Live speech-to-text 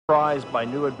Surprised by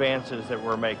new advances that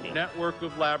we're making. Network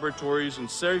of laboratories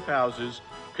and safe houses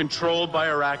controlled by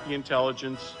Iraqi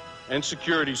intelligence and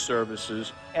security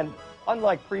services. And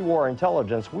unlike pre-war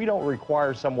intelligence, we don't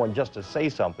require someone just to say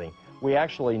something. We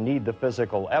actually need the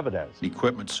physical evidence.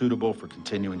 Equipment suitable for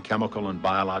continuing chemical and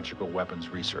biological weapons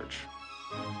research.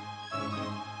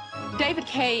 David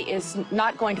Kaye is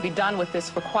not going to be done with this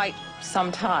for quite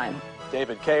some time.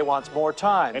 David Kaye wants more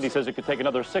time. And he says it could take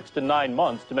another 6 to 9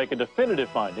 months to make a definitive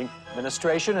finding.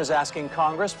 Administration is asking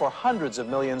Congress for hundreds of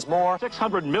millions more.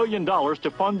 $600 million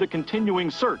to fund the continuing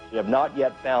search. We have not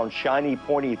yet found shiny,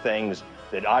 pointy things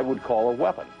that I would call a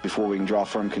weapon. Before we can draw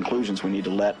firm conclusions, we need to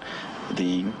let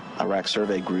the Iraq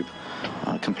Survey Group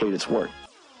complete its work.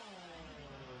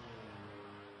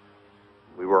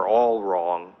 We were all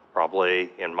wrong,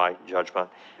 probably, in my judgment.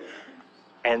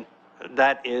 And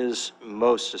that is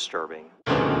most disturbing.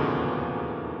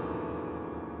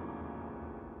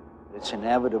 It's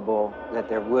inevitable that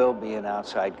there will be an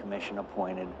outside commission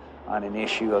appointed on an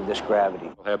issue of this gravity.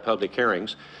 We'll have public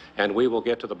hearings, and we will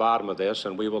get to the bottom of this,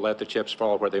 and we will let the chips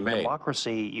fall where they may. In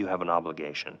democracy, you have an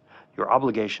obligation. Your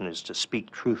obligation is to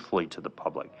speak truthfully to the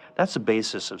public. That's the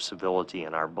basis of civility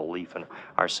and our belief in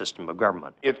our system of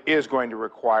government. It is going to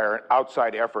require an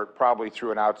outside effort, probably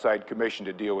through an outside commission,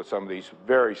 to deal with some of these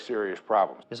very serious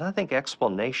problems. Because I think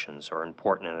explanations are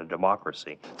important in a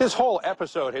democracy. This whole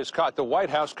episode has caught the White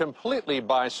House completely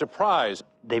by surprise.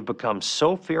 They've become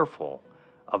so fearful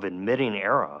of admitting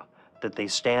error that they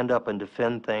stand up and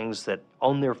defend things that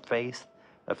on their face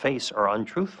are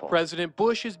untruthful. President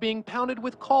Bush is being pounded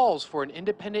with calls for an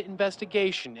independent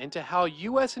investigation into how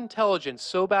U.S. intelligence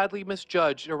so badly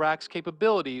misjudged Iraq's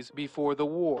capabilities before the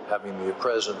war. Having the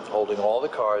president holding all the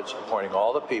cards, appointing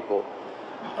all the people,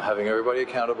 having everybody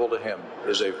accountable to him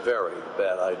is a very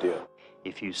bad idea.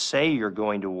 If you say you're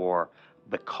going to war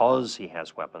because he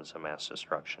has weapons of mass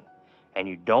destruction, and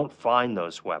you don't find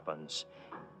those weapons,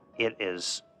 it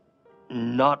is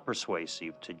not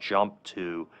persuasive to jump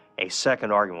to a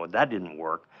second argument. Well, that didn't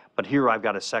work, but here I've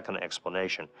got a second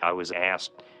explanation. I was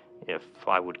asked if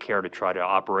I would care to try to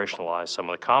operationalize some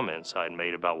of the comments I'd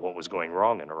made about what was going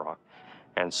wrong in Iraq.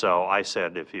 And so I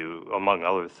said, if you, among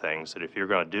other things, that if you're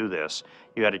going to do this,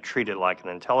 you had to treat it like an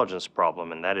intelligence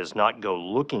problem, and that is not go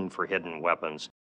looking for hidden weapons,